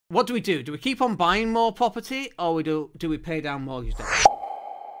what do we do? Do we keep on buying more property, or do we pay down mortgage debt?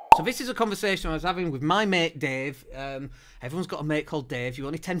 So this is a conversation I was having with my mate Dave. Everyone's got a mate called Dave. You're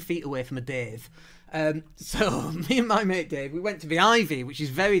only 10 feet away from a Dave. So me and my mate Dave, we went to the Ivy, which is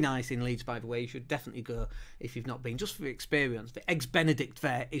very nice in Leeds, by the way. You should definitely go if you've not been, just for the experience. The Eggs Benedict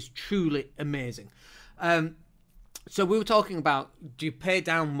there is truly amazing. So we were talking about, do you pay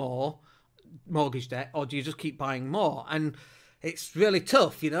down more mortgage debt, or do you just keep buying more? And it's really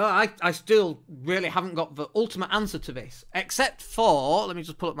tough, you know. I still really haven't got the ultimate answer to this, except for, let me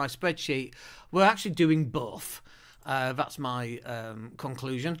just pull up my spreadsheet, we're actually doing both. That's my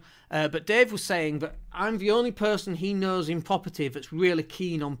conclusion. But Dave was saying that I'm the only person he knows in property that's really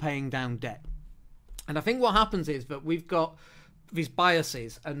keen on paying down debt. And I think what happens is that we've got these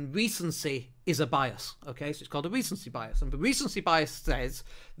biases, and recency is a bias, okay? So it's called a recency bias. And the recency bias says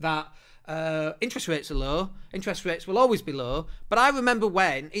that interest rates are low, interest rates will always be low, but I remember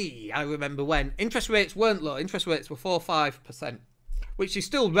when interest rates weren't low, interest rates were 4 or 5%, which is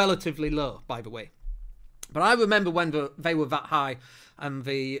still relatively low, by the way. But I remember when they were that high and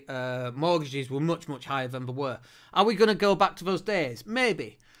the mortgages were much, much higher than they were. Are we going to go back to those days?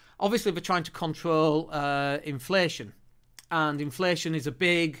 Maybe. Obviously, they're trying to control inflation, and inflation is a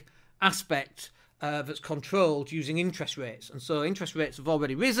big aspect that's controlled using interest rates. And so interest rates have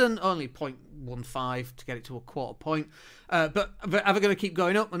already risen, only 0.15 to get it to a quarter point. But are they going to keep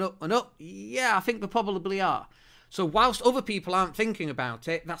going up and up and up? Yeah, I think they probably are. So whilst other people aren't thinking about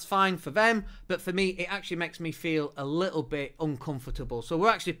it, that's fine for them. But for me, it actually makes me feel a little bit uncomfortable. So we're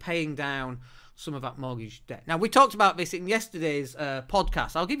actually paying down some of that mortgage debt. Now, we talked about this in yesterday's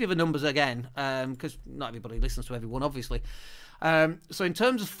podcast. I'll give you the numbers again, because not everybody listens to everyone, obviously. So in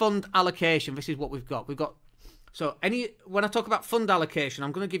terms of fund allocation, this is what we've got. When I talk about fund allocation,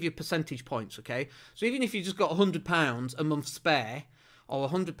 I'm going to give you percentage points, okay? So even if you just got £100 a month spare, or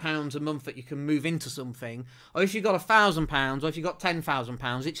 £100 a month that you can move into something, or if you've got £1,000, or if you've got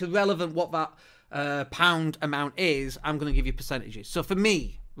 £10,000, it's irrelevant what that pound amount is, I'm going to give you percentages. So for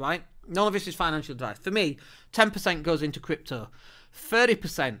me, right, none of this is financial advice. For me, 10% goes into crypto.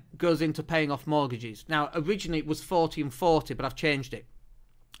 30% goes into paying off mortgages. Now, originally it was 40 and 40, but I've changed it.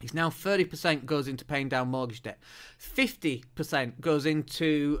 It's now 30% goes into paying down mortgage debt. 50% goes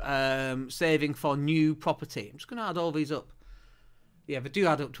into saving for new property. I'm just going to add all these up. Yeah, they do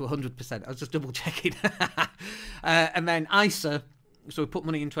add up to 100%. I was just double checking. And then ISA. So we put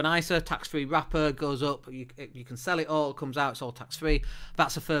money into an ISA, tax-free wrapper, goes up, you can sell it all, it comes out, it's all tax-free.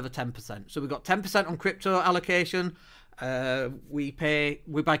 That's a further 10%. So we've got 10% on crypto allocation. We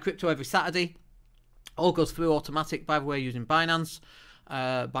buy crypto every Saturday. All goes through automatic, by the way, using Binance,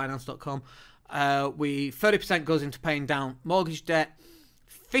 Binance.com. 30% goes into paying down mortgage debt.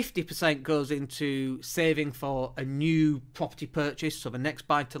 50% goes into saving for a new property purchase, so the next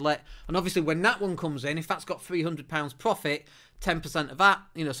buy to let. And obviously when that one comes in, if that's got £300 profit, 10% of that,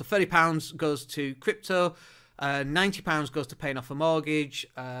 you know, so £30 goes to crypto, £90 goes to paying off a mortgage,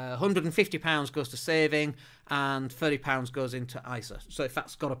 £150 goes to saving, and £30 goes into ISA. So if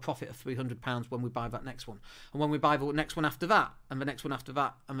that's got a profit of £300 when we buy that next one, and when we buy the next one after that, and the next one after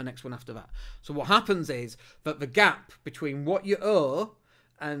that, and the next one after that. So what happens is that the gap between what you owe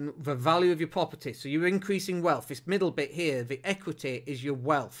and the value of your property, so you're increasing wealth. This middle bit here, the equity, is your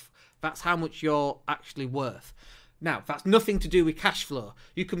wealth. That's how much you're actually worth. Now, that's nothing to do with cash flow.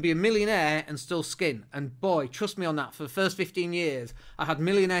 You can be a millionaire and still skin. And boy, trust me on that, for the first 15 years, I had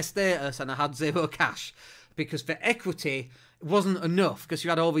millionaire status and I had zero cash. Because for equity, it wasn't enough, because you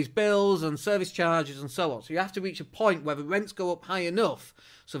had all these bills and service charges and so on. So you have to reach a point where the rents go up high enough,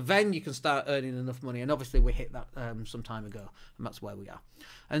 so then you can start earning enough money. And obviously we hit that some time ago, and that's where we are.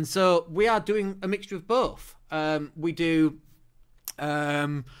 And so we are doing a mixture of both. We do...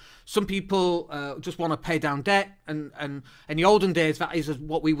 some people just want to pay down debt, and in the olden days, that is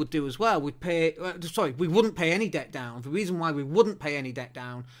what we would do as well. We wouldn't pay any debt down. The reason why we wouldn't pay any debt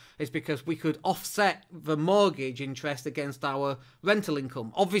down is because we could offset the mortgage interest against our rental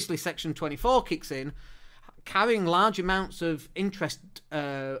income. Obviously, Section 24 kicks in. Carrying large amounts of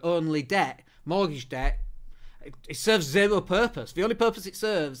interest-only debt, mortgage debt, it serves zero purpose. The only purpose it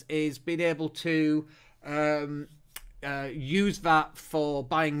serves is being able to use that for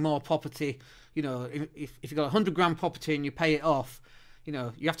buying more property. You know, if you've got £100 property and you pay it off, you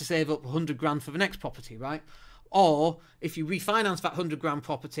know, you have to save up £100 for the next property, right? Or if you refinance that £100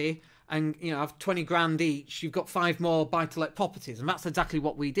 property and, you know, have 20 grand each, you've got 5 more buy-to-let properties. And that's exactly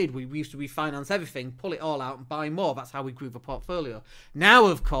what we did. We used to refinance everything, pull it all out and buy more. That's how we grew the portfolio. Now,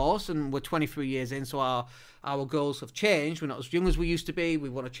 of course, and we're 23 years in, so our goals have changed. We're not as young as we used to be. We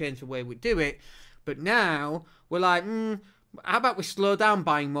want to change the way we do it. But now we're like, How about we slow down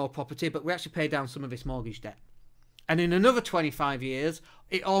buying more property, but we actually pay down some of this mortgage debt? And in another 25 years,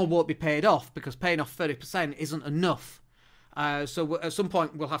 it all won't be paid off because paying off 30% isn't enough. So at some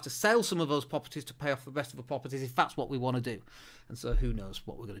point, we'll have to sell some of those properties to pay off the rest of the properties if that's what we want to do. And so who knows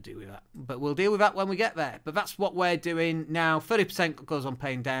what we're going to do with that. But we'll deal with that when we get there. But that's what we're doing now. 30% goes on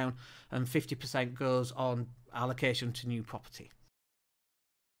paying down and 50% goes on allocation to new property.